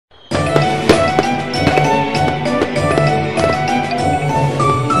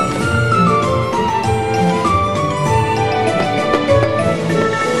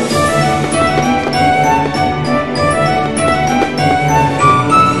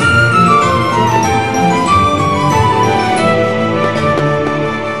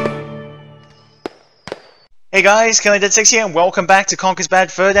Hey guys, KillingDead here, and welcome back to Conker's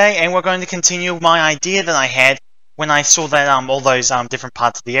Bad Fur Day, and we're going to continue my idea that I had when I saw that all those different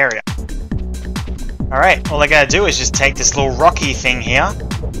parts of the area. Alright, all I gotta do is just take this little rocky thing here.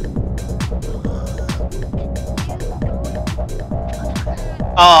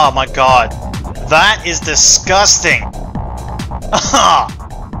 Oh my god, that is disgusting.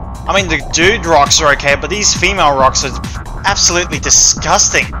 I mean, the dude rocks are okay, but these female rocks are absolutely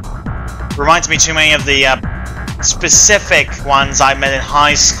disgusting. Reminds me too many of the specific ones I met in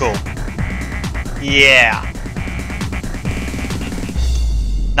high school. Yeah.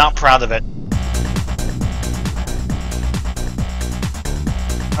 Not proud of it.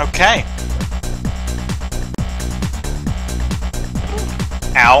 Okay.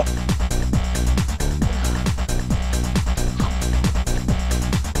 Ow.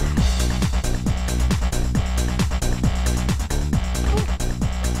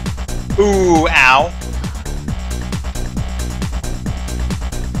 Ooh, ow.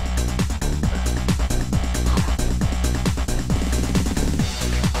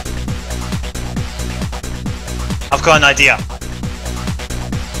 I've got an idea.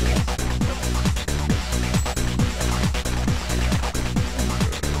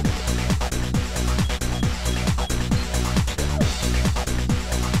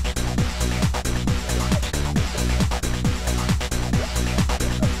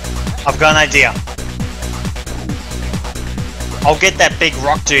 I've got an idea. I'll get that big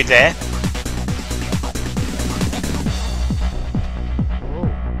rock dude there.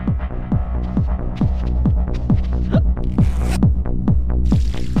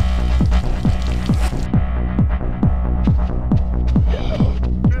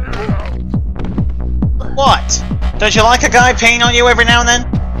 What? Don't you like a guy peeing on you every now and then?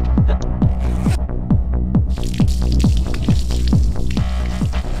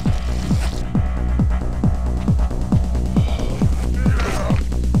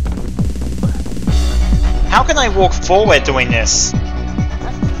 How can I walk forward doing this?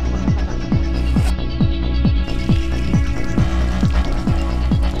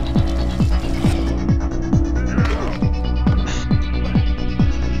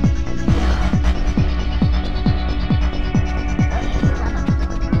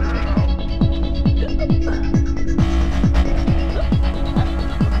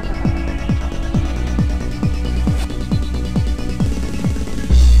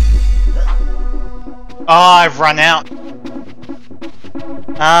 Oh, I've run out.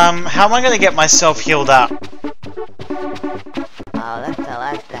 How am I gonna get myself healed up? Oh, that's the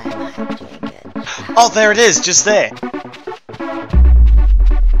last time I drink it. Oh, there it is, just there.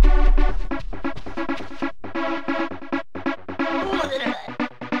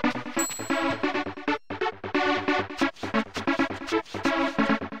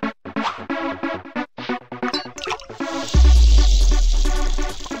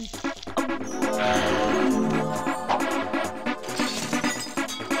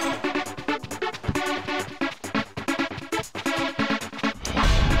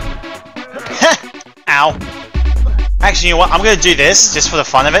 Ow. Actually, you know what? I'm gonna do this, just for the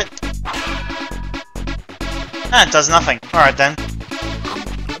fun of it. Ah, it does nothing. Alright then.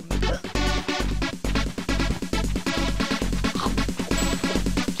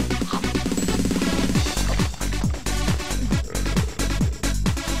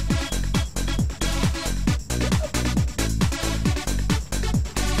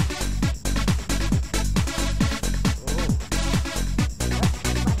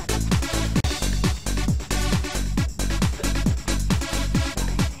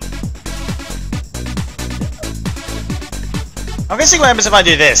 I'm gonna see what happens if I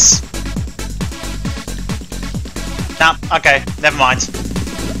do this. Nah, okay, never mind.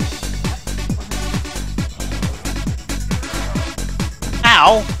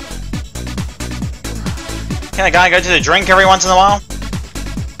 Ow! Can a guy go to the drink every once in a while?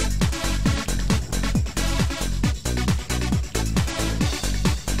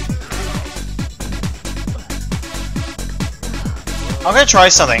 I'm gonna try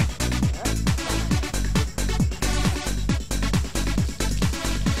something.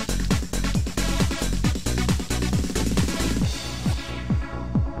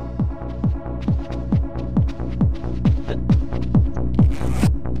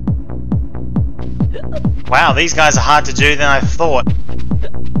 Wow, these guys are harder to do than I thought.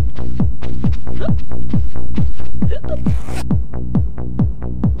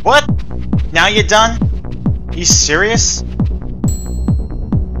 What? Now you're done? Are you serious? I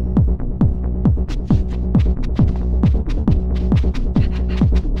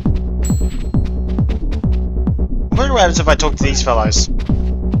wonder what happens if I talk to these fellows.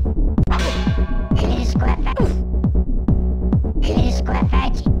 It is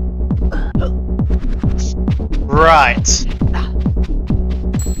Alright.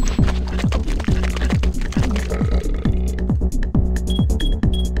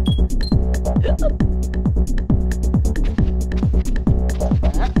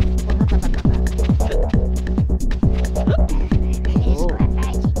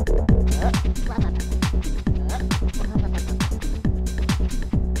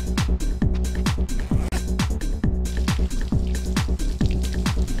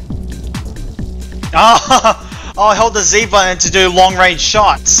 Oh, I hold the Z button to do long range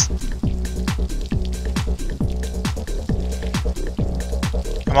shots.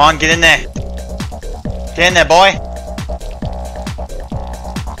 Come on, get in there. Get in there, boy.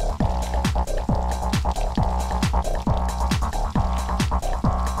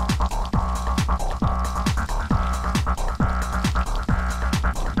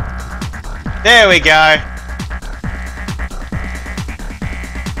 There we go.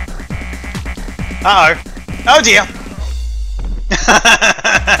 Uh-oh. Oh dear.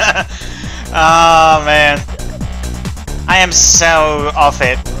 Oh man. I am so off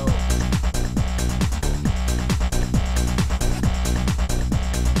it.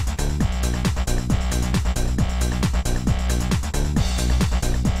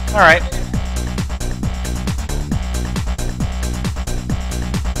 Alright.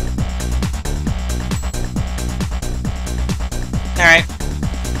 Alright.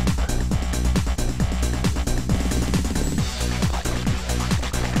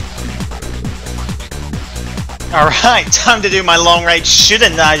 Alright, time to do my long range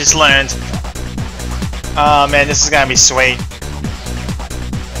shooting that I just learned. Oh man, this is gonna be sweet.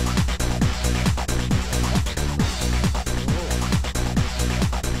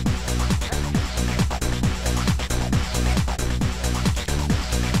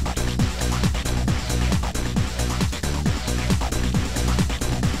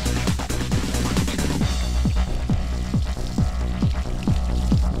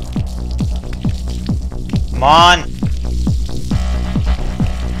 Come on!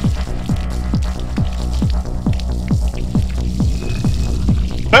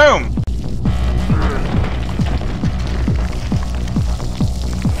 Boom!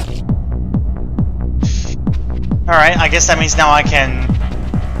 Alright, I guess that means now I can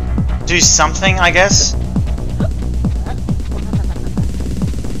do something, I guess?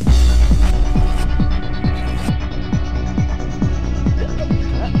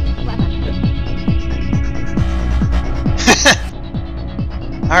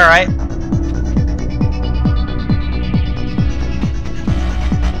 Alright.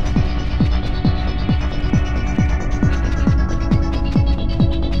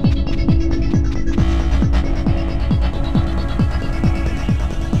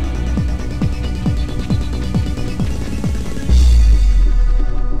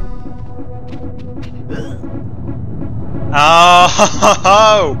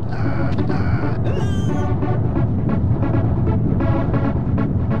 Oh!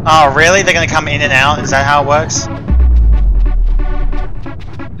 Oh, really? They're gonna come in and out? Is that how it works?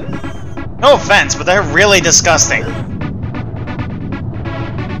 No offense, but they're really disgusting.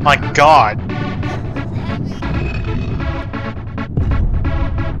 My god.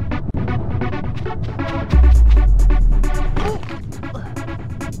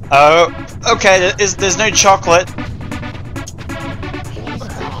 Oh, okay, there's no chocolate.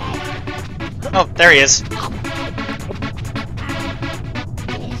 Oh, there he is.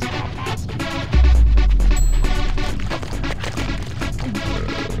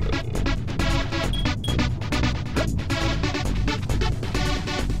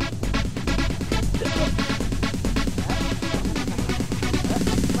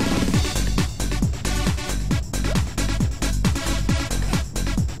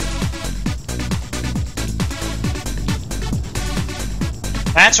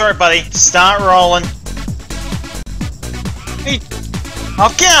 That's right, buddy. Start rolling.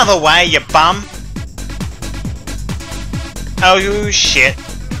 Oh, get out of the way, you bum. Oh, shit.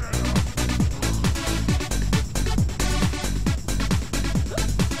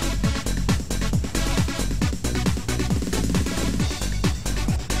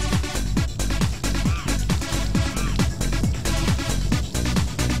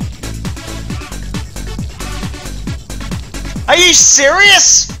 Are you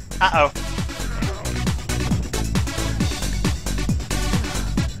serious? Uh-oh.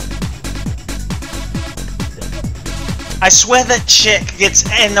 I swear that chick gets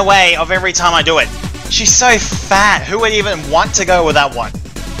in the way of every time I do it. She's so fat. Who would even want to go with that one?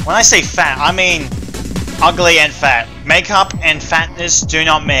 When I say fat, I mean ugly and fat. Makeup and fatness do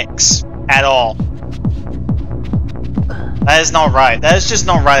not mix at all. That is not right. That is just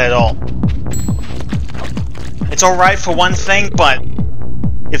not right at all. It's alright for one thing, but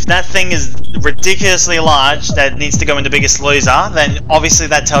if that thing is ridiculously large that it needs to go in the Biggest Loser, then obviously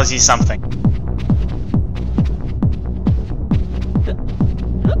that tells you something.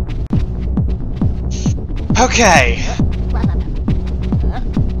 Okay.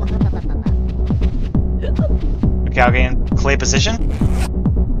 Okay, I'll get in clear position.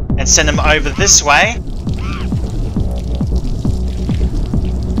 And send him over this way.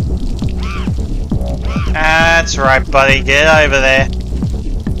 That's right, buddy. Get over there.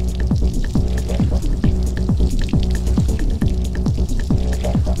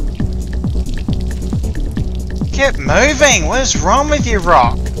 Get moving! What is wrong with you,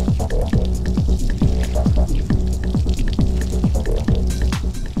 Rock?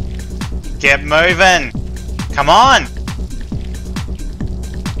 Get moving! Come on!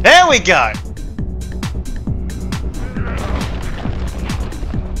 There we go!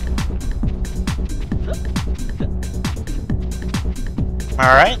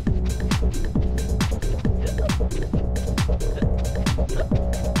 Alright.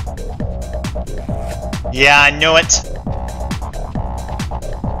 Yeah, I knew it.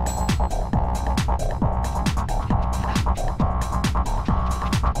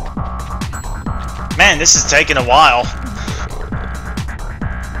 Man, this is taking a while.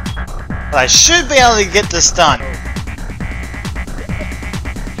 But I should be able to get this done.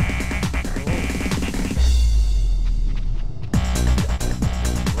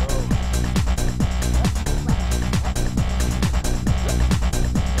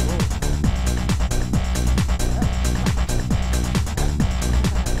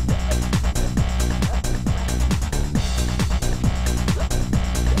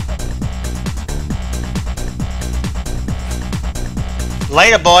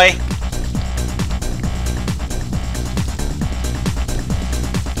 Later, boy.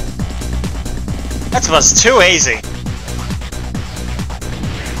 That was too easy.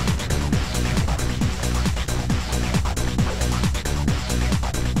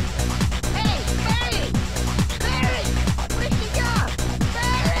 Hey, Barry! Barry! Where'd you go?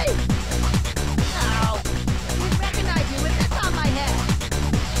 Barry! Oh, we recognize you with this on my head.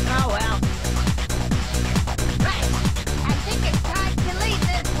 Oh, well. Right. I think it's time to leave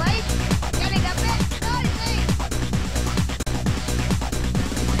this place. Getting a bit noisy.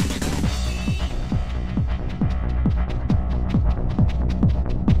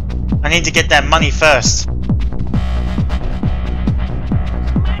 I need to get that money first.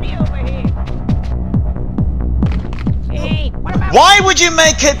 Money over here. Hey, what about... Why would you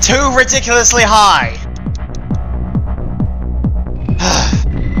make it too ridiculously high?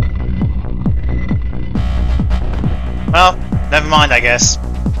 Well, never mind, I guess.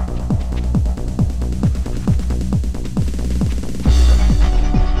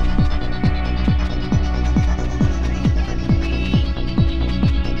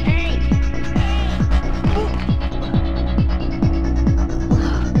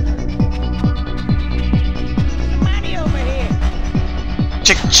 Money over here.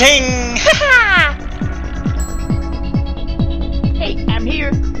 Cha-ching! Hey, I'm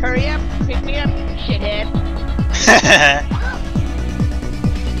here. Hurry up. Pick me up, shithead.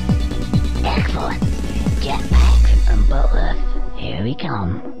 Excellent. Jetpacks and butlers. Here we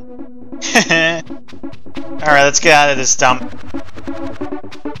come. Alright, let's get out of this dump. Look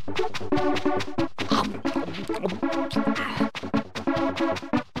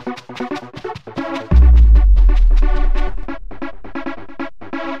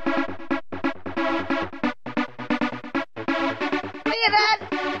at that.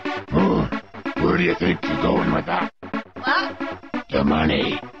 Where do you think you're going with that? What? The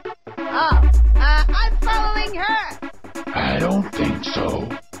money. Oh, I'm following her. I don't think so.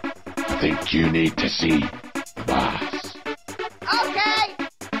 I think you need to see the boss. Okay.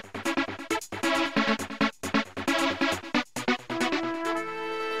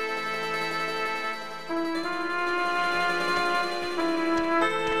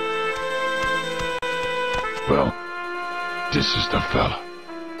 Well, this is the fella.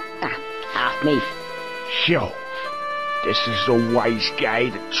 Off me. So, this is the wise guy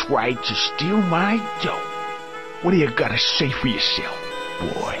that tried to steal my dough. What do you gotta say for yourself,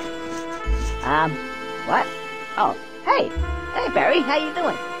 boy? What? Oh, hey. Hey, Barry, how you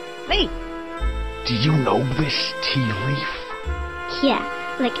doing? Me. Do you know this tea leaf? Yeah,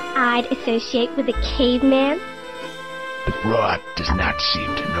 like I'd associate with a caveman? But Rod does not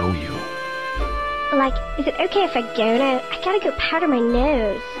seem to know you. Like, is it okay if I go now? I gotta go powder my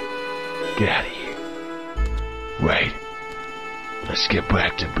nose. Get out of here. Right. Let's get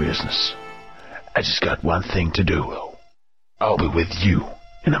back to business. I just got one thing to do. I'll be with you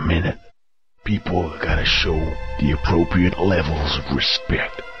in a minute. People gotta show the appropriate levels of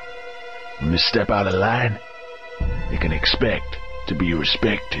respect. When they step out of line, they can expect to be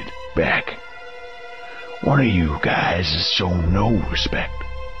respected back. One of you guys has shown no respect.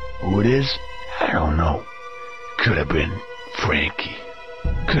 Who it is, I don't know. Could have been Frankie.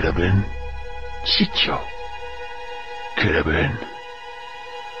 Could have been Chicho. Could have been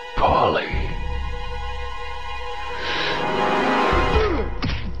Polly.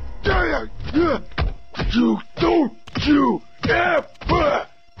 You don't you ever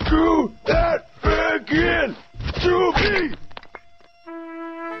do that again to me!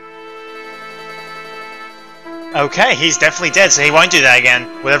 Okay, he's definitely dead, so he won't do that again.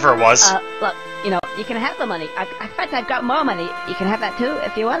 Whatever it was. Look, you can have the money. In fact, I've got more money. You can have that too,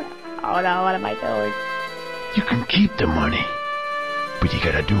 if you want. Oh no, what am I doing? You can keep the money, but you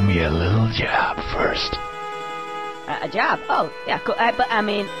gotta do me a little job first. A job? Oh, yeah, cool. But I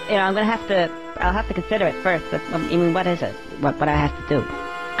mean, I'm gonna have to. I'll have to consider it first. But I mean, what is it? What I have to do?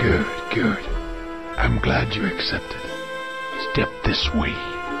 Good. I'm glad you accepted. Step this way.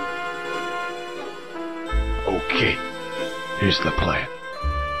 Okay, here's the plan.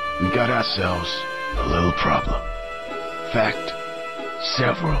 We got ourselves a little problem. Fact,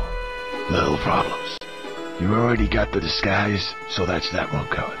 several little problems. You already got the disguise, so that's that one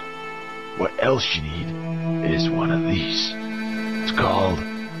covered. What else you need is one of these. It's called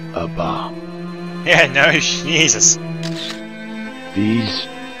a bomb. Yeah, no, Jesus. These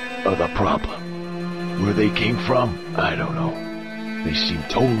are the problem. Where they came from, I don't know. They seem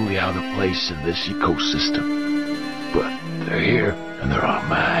totally out of place in this ecosystem. But they're here, and they're on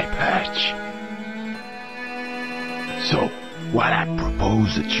my patch. So, what I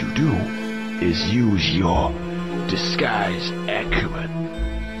propose that you do is use your disguise acumen.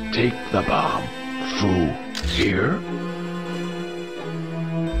 Take the bomb through here,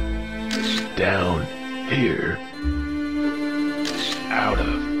 down here, out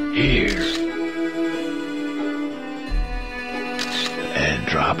of here, and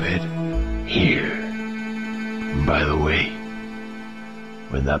drop it here. By the way,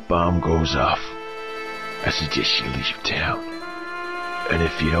 when that bomb goes off, I suggest you leave town. And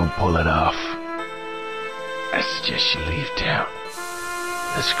if you don't pull it off, I suggest you leave town.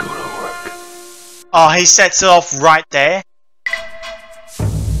 Let's go to work. Oh, he sets it off right there.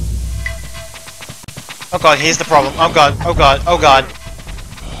 Oh god, here's the problem. Oh god, oh god, oh god.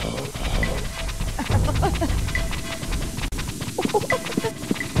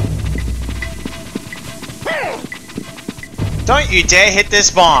 Don't you dare hit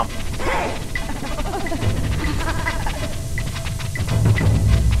this bomb.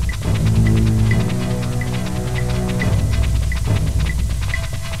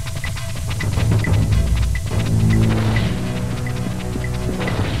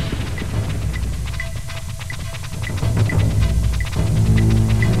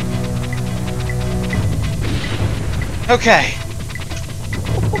 Okay.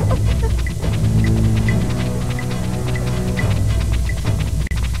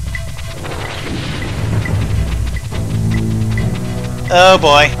 Oh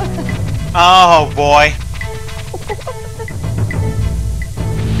boy. Oh boy.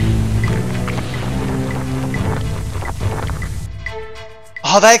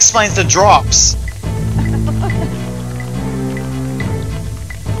 Oh, that explains the drops.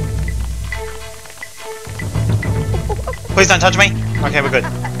 Please don't touch me. Okay, we're good.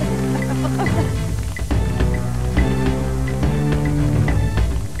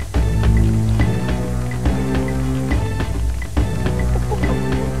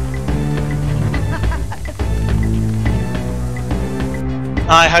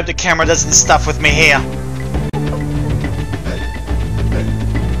 I hope the camera doesn't stuff with me here.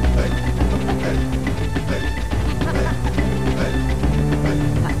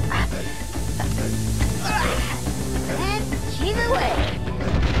 She's away.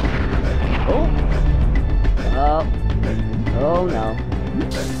 Oh no. Oh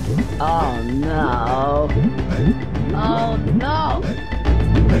no. Oh no.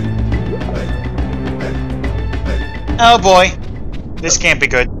 Oh boy. This can't be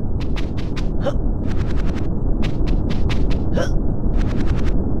good.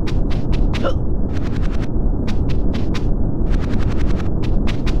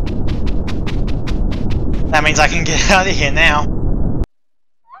 That means I can get out of here now.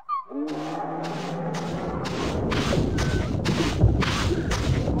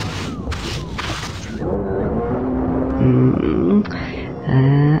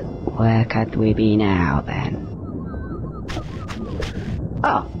 Where could we be now then?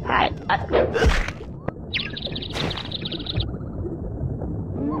 Oh, hi.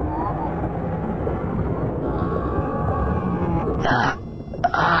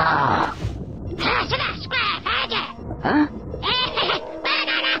 Huh?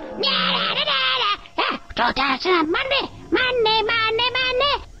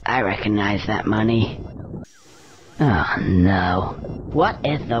 I recognize that money. Oh no. What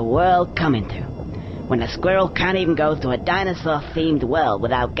is the world coming to? When a squirrel can't even go to a dinosaur-themed world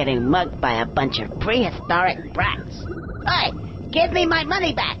without getting mugged by a bunch of prehistoric brats. Hey, give me my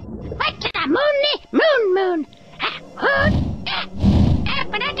money back! What to the moon?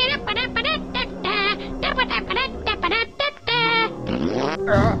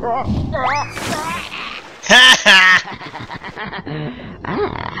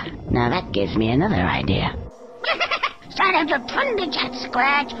 Now that gives me another idea.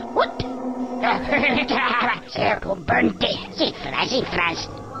 Scratch. What? Circle burnte. Cifras.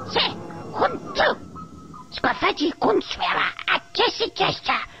 Se. Huntu. Squafaji kunswera. Atesi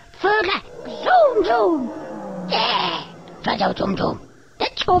gesta. Fula. Zoom. Yeah. Fada zoom.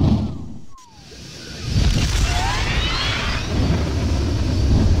 Let's go.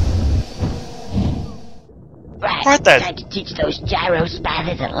 Right then. Time to teach those gyro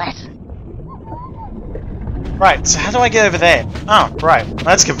spathers a lesson. Right, so how do I get over there? Oh, right.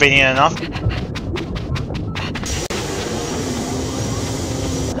 That's convenient enough.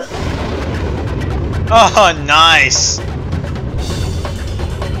 Oh, nice!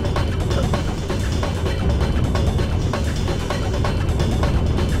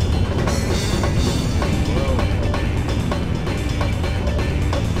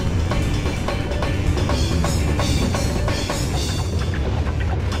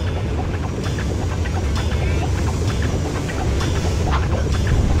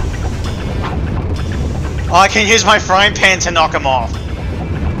 Oh, I can use my frying pan to knock him off.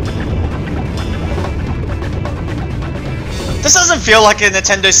 This doesn't feel like a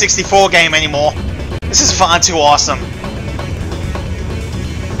Nintendo 64 game anymore. This is far too awesome.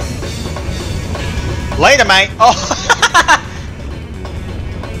 Later, mate. Oh.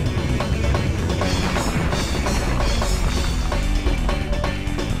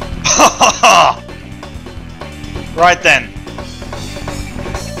 Right then.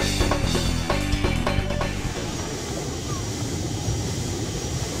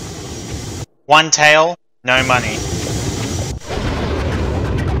 One tail, no money.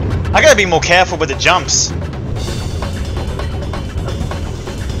 I gotta be more careful with the jumps.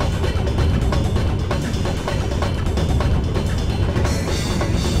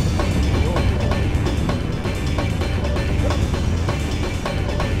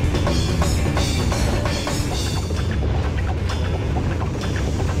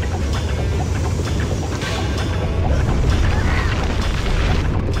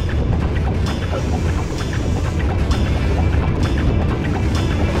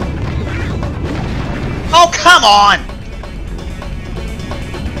 Oh, come on!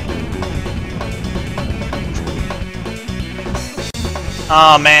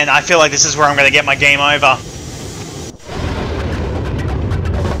 Oh man, I feel like this is where I'm gonna get my game over.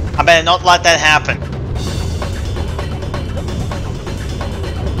 I better not let that happen.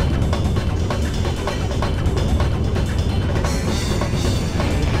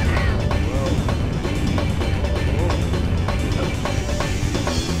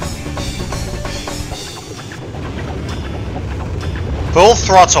 Full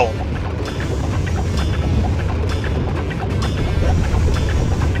throttle.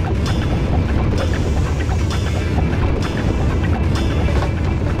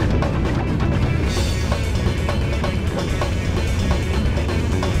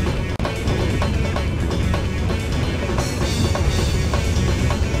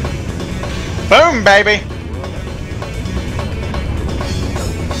 Boom, baby.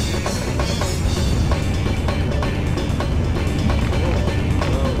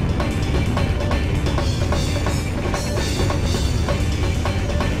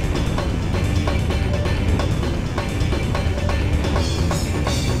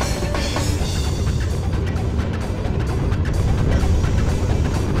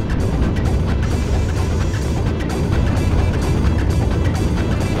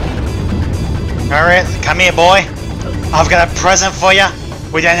 Alright, come here, boy. I've got a present for you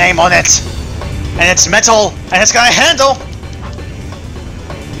with your name on it. And it's metal, and it's gonna handle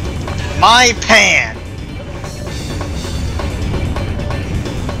my pan.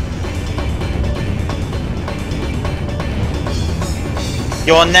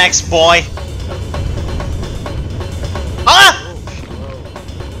 You're next, boy. Ah!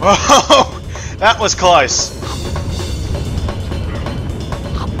 Whoa! That was close.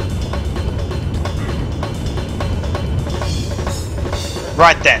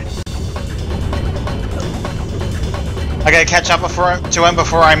 Right then. I gotta catch up to him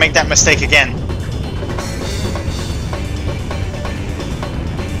before I make that mistake again.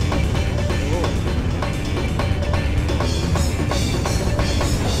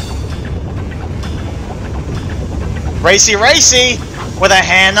 Racy Racy! With a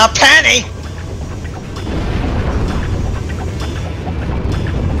hand up panty!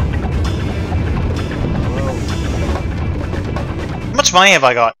 How much money have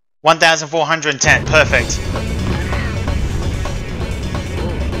I got? 1,410. Perfect.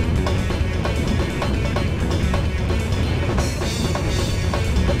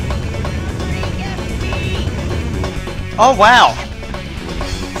 Oh wow!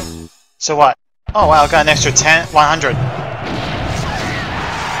 So what? Oh wow, I got an extra 100.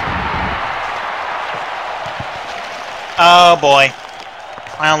 Oh boy.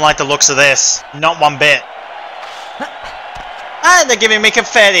 I don't like the looks of this. Not one bit. Ah, they're giving me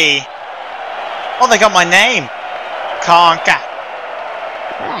confetti! Oh, they got my name! Conker!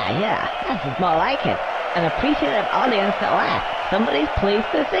 Ah, yeah, this is more like it. An appreciative audience at last. Somebody's pleased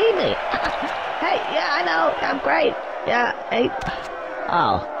to see me. Hey, yeah, I know, I'm great. Yeah, hey.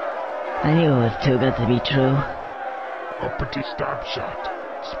 Oh, I knew it was too good to be true. Uppity stab shot.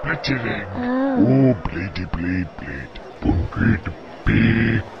 Splittering. Oh. Oh, bleedy bleed bleed. Bleed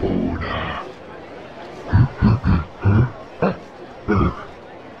big boner.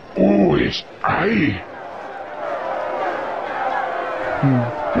 Oh, it's I.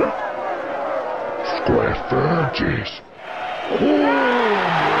 Square Fergus.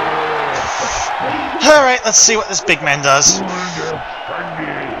 Alright, let's see what this big man does.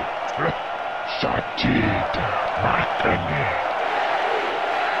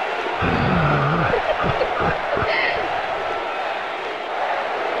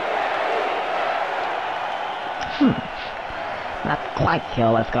 Not quite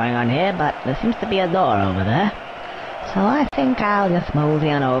sure what's going on here, but there seems to be a door over there. So I think I'll just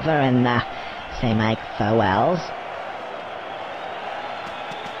mosey on over and say my farewells.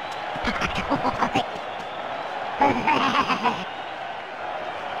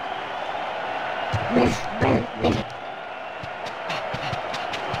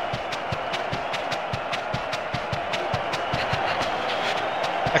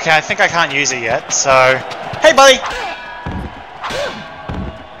 Okay, I think I can't use it yet, so... Hey, buddy!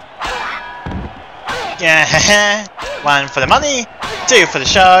 Yeah, 1 for the money, 2 for the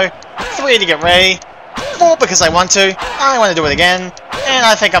show, 3 to get ready, 4 because I want to do it again, and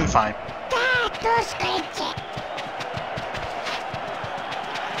I think I'm fine.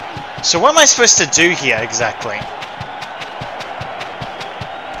 So what am I supposed to do here, exactly?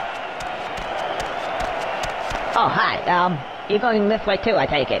 Oh, hi, you're going this way too, I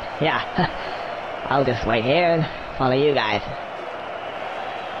take it. Yeah. I'll just wait here and follow you guys.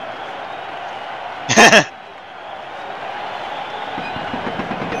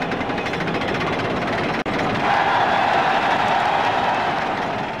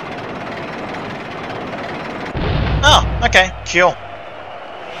 Oh, okay, cool.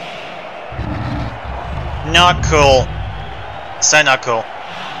 Not cool. So not cool.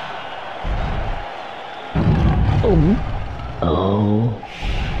 Oh,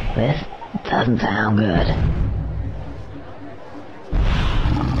 this doesn't sound good.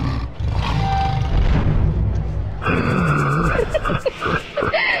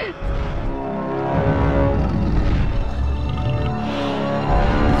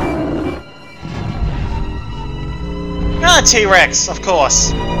 Ah, T-Rex, of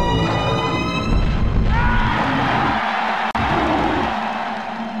course.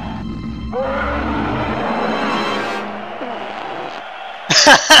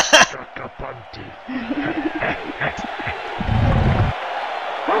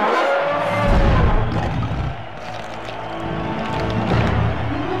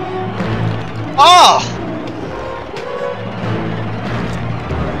 Oh!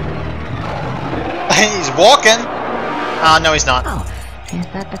 He's walking. Oh, no, he's not. Oh, is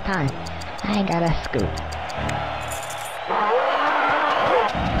that the time? I gotta scoot.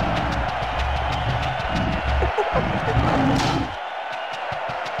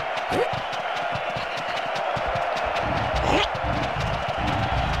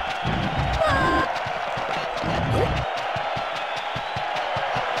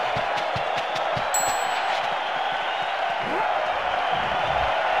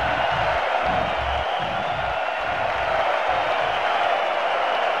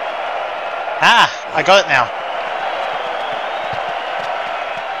 Ah, I got it now.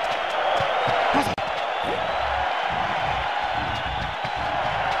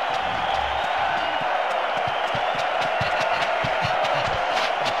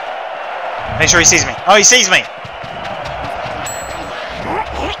 Make sure he sees me. Oh, he sees me.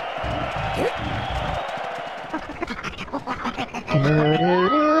 La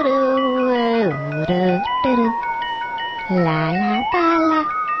la ba la,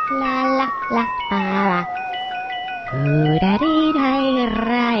 la la la ba la. Ooh da dee da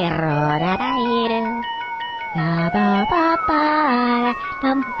ra ro da da do. La ba ba ba la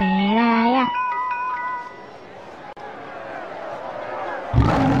dum be la ya.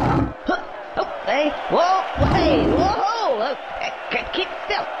 Oh, hey, whoa, hey, whoa, keep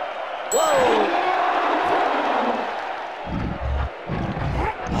still. Whoa.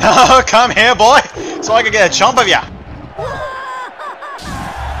 Oh, come here, boy, so I can get a chomp of ya.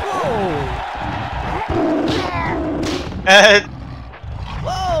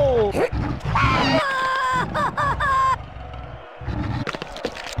 Whoa.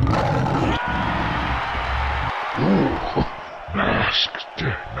 Nasty,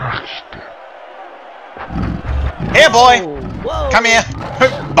 nasty. Here, boy, Whoa. come here.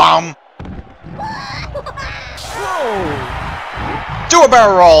 Bomb. Whoa. Do a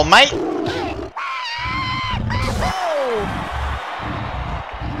barrel roll, mate.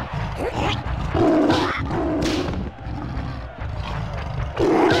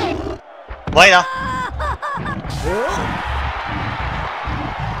 Later.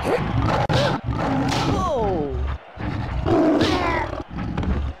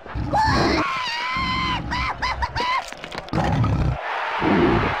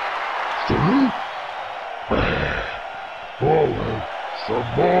 Some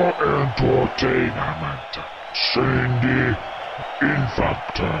more entertainment. Sandy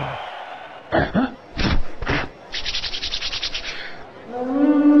Infactor.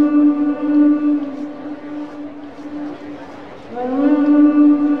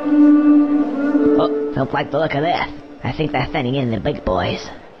 Oh, don't like the look of this. I think they're sending in the big boys.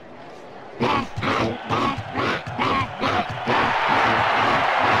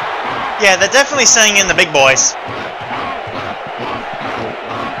 Yeah, they're definitely sending in the big boys.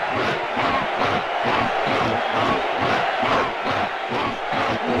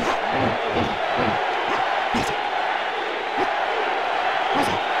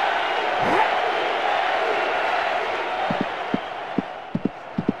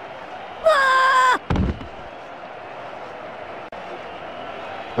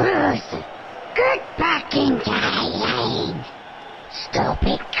 Bruce, get back into the lane.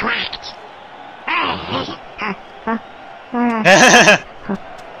 Stupid twat.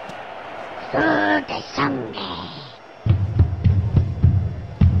 Food someday.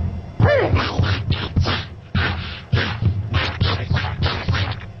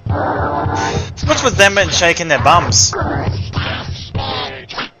 What's with them and shaking their bums?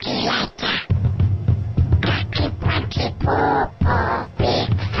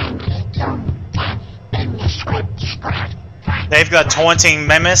 They've got taunting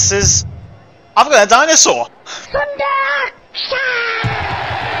memesis. I've got a dinosaur.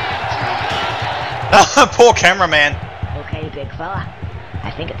 Poor cameraman. Okay, big fella.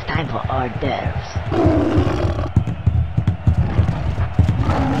 I think it's time for hors d'oeuvres.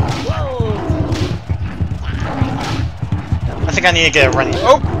 I think I need to get it running.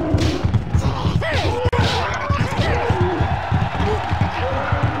 Oh!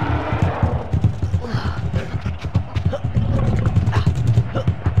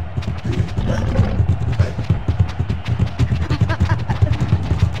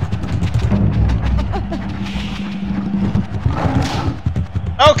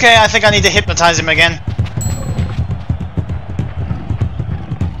 Okay, I think I need to hypnotize him again.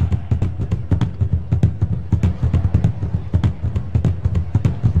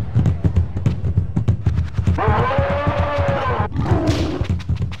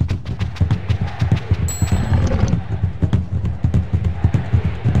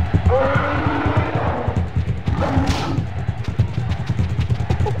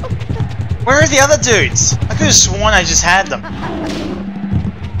 Where are the other dudes? I could have sworn I just had them.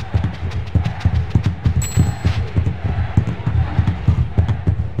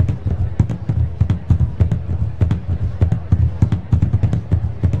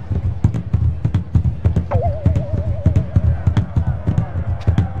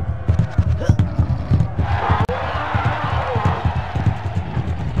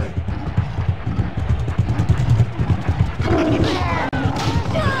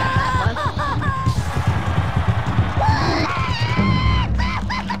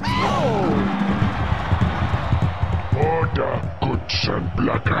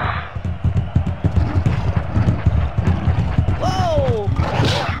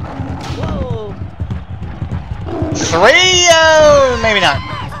 Three? Oh, maybe not.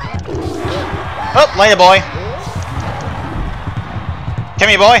 Oh, later, boy. Come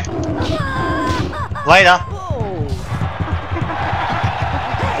here, boy. Later.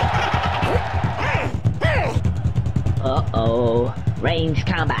 range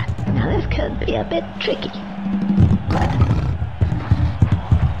combat. Now this could be a bit tricky.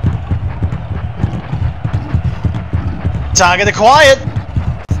 Target acquired!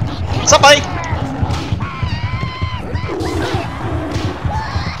 What's up, buddy?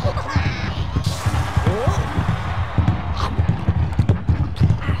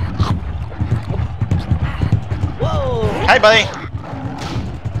 Hey, buddy!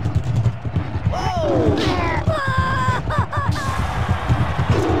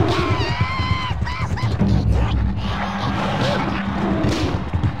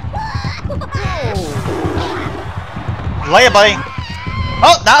 Later, buddy!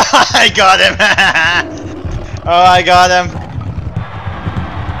 Oh, no! I got him! Oh, I got him!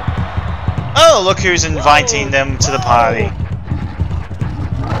 Oh, look who's inviting them to the party.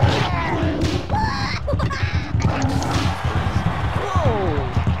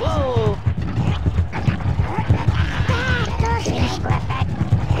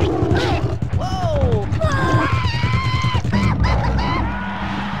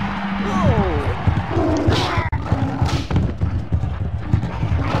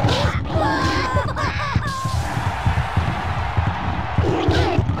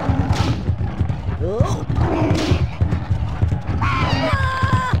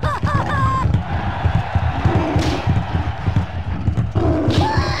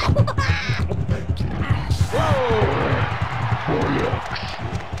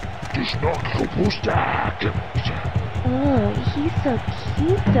 Oh, he's so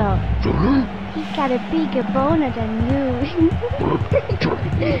cute though. He's got a bigger boner than you.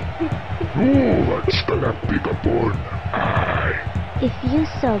 Let's get a bigger bone. Aye. If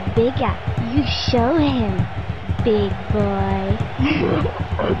you're so bigger, you show him, big boy.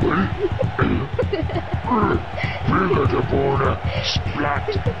 I will. Bigger the boner, splat,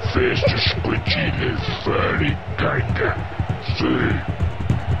 face to squidgy, little furry kinda. See?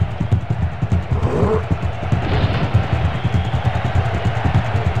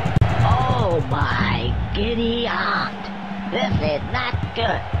 Oh my giddy aunt. This is not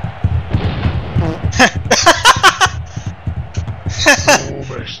good.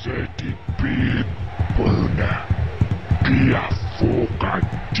 Overstated big boner.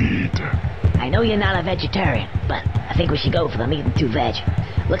 I know you're not a vegetarian, but I think we should go for the meat and two veg.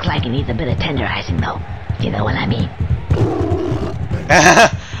 Looks like it needs a bit of tenderizing though. You know what I mean?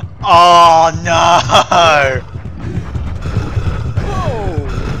 Oh no!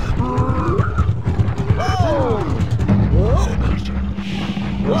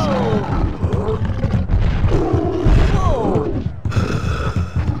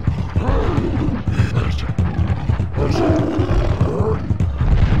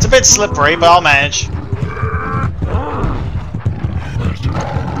 It's a bit slippery, but I'll manage.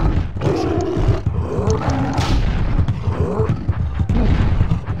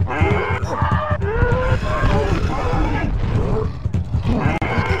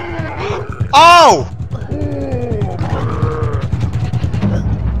 Oh!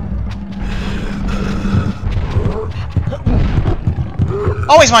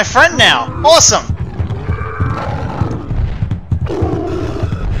 Oh, he's my friend now! Awesome!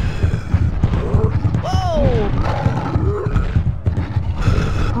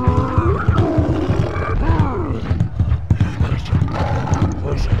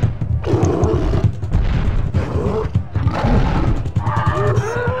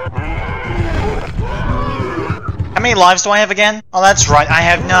 How many lives do I have again? Oh, that's right, I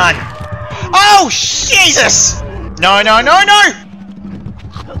have none. Oh, Jesus! No, no, no, no!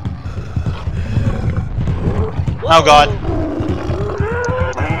 Oh, God.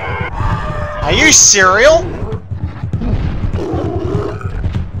 Are you serial?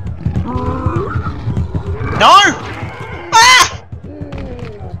 No! Ah!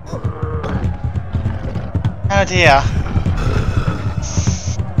 Oh, dear.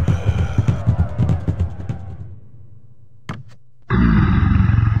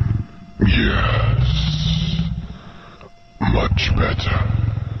 Much better.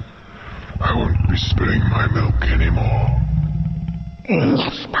 I won't be spilling my milk anymore.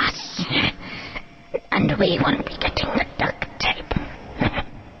 Yes, boss. And we won't be getting the duct tape.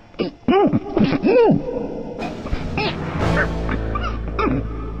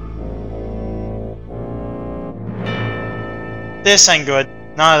 This ain't good.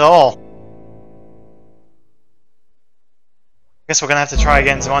 Not at all. Guess we're gonna have to try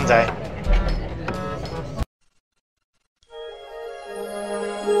again one day.